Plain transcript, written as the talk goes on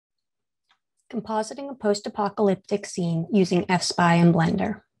Compositing a post-apocalyptic scene using Fspy and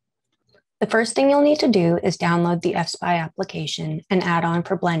Blender. The first thing you'll need to do is download the Fspy application and add-on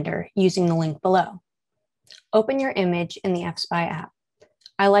for Blender using the link below. Open your image in the Fspy app.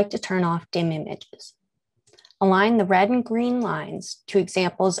 I like to turn off dim images. Align the red and green lines to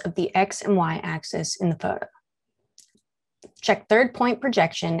examples of the X and Y axis in the photo. Check third point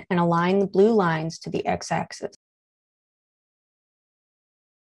projection and align the blue lines to the X axis.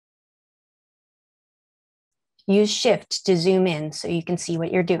 Use Shift to zoom in so you can see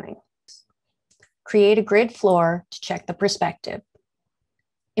what you're doing. Create a grid floor to check the perspective.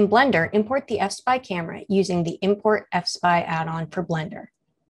 In Blender, import the Fspy camera using the Import Fspy add-on for Blender.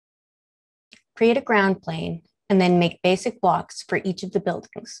 Create a ground plane and then make basic blocks for each of the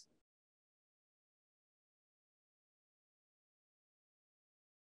buildings.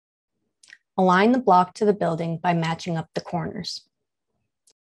 Align the block to the building by matching up the corners.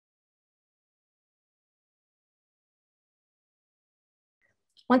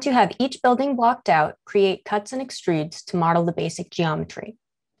 Once you have each building blocked out, create cuts and extrudes to model the basic geometry.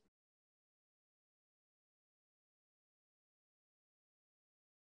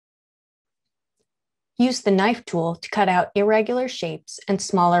 Use the knife tool to cut out irregular shapes and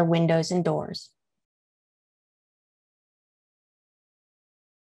smaller windows and doors.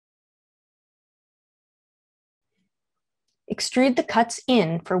 Extrude the cuts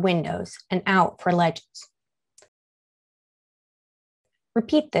in for windows and out for ledges.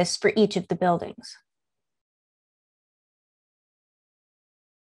 Repeat this for each of the buildings.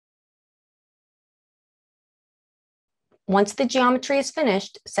 Once the geometry is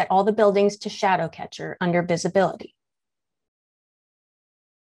finished, set all the buildings to Shadow Catcher under Visibility.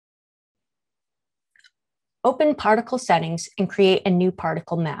 Open Particle Settings and create a new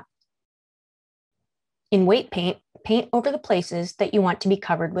particle map. In Weight Paint, paint over the places that you want to be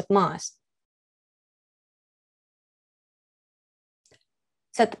covered with moss.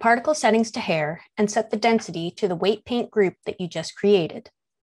 Set the particle settings to hair and set the density to the weight paint group that you just created.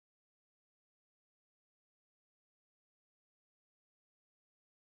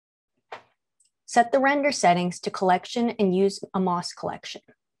 Set the render settings to collection and use a moss collection.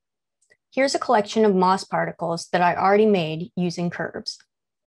 Here's a collection of moss particles that I already made using curves.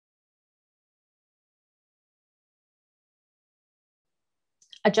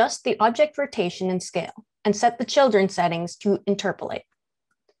 Adjust the object rotation and scale and set the children settings to interpolate.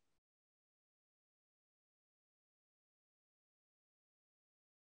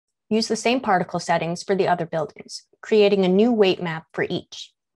 Use the same particle settings for the other buildings, creating a new weight map for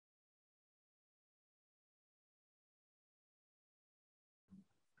each.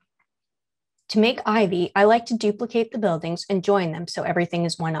 To make Ivy, I like to duplicate the buildings and join them so everything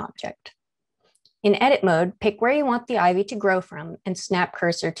is one object. In edit mode, pick where you want the ivy to grow from and snap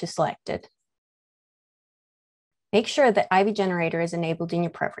cursor to selected. Make sure that Ivy Generator is enabled in your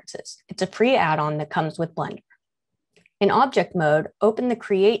preferences. It's a free add-on that comes with Blender. In object mode, open the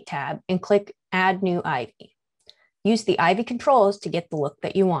Create tab and click Add New Ivy. Use the Ivy controls to get the look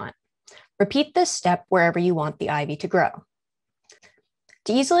that you want. Repeat this step wherever you want the ivy to grow.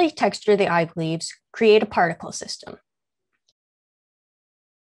 To easily texture the ivy leaves, create a particle system.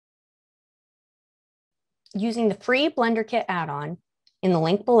 Using the free Blenderkit add-on in the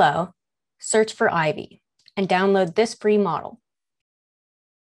link below, search for Ivy and download this free model.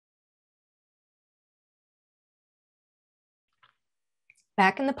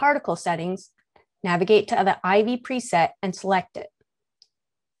 Back in the particle settings, navigate to the Ivy preset and select it.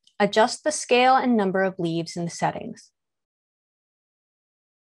 Adjust the scale and number of leaves in the settings.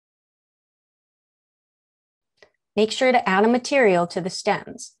 Make sure to add a material to the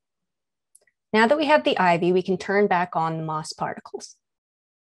stems. Now that we have the ivy, we can turn back on the moss particles.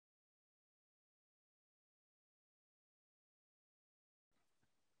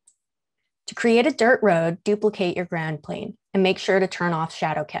 To create a dirt road, duplicate your ground plane and make sure to turn off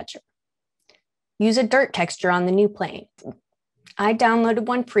Shadow Catcher. Use a dirt texture on the new plane. I downloaded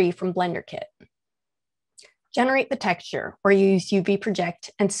one free from Blenderkit. Generate the texture or use UV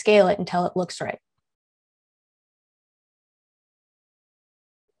Project and scale it until it looks right.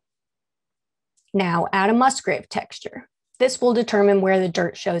 Now add a Musgrave texture. This will determine where the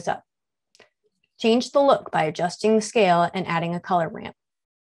dirt shows up. Change the look by adjusting the scale and adding a color ramp.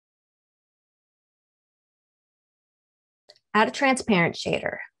 Add a transparent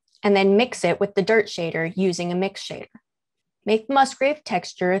shader and then mix it with the dirt shader using a mix shader. Make the Musgrave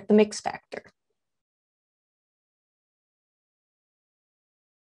texture the mix factor.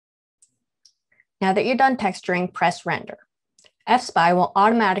 Now that you're done texturing, press render. Fspy will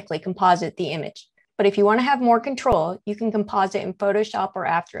automatically composite the image, but if you want to have more control, you can composite in Photoshop or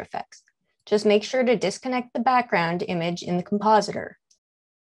After Effects. Just make sure to disconnect the background image in the compositor.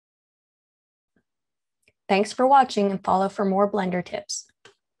 Thanks for watching and follow for more Blender tips.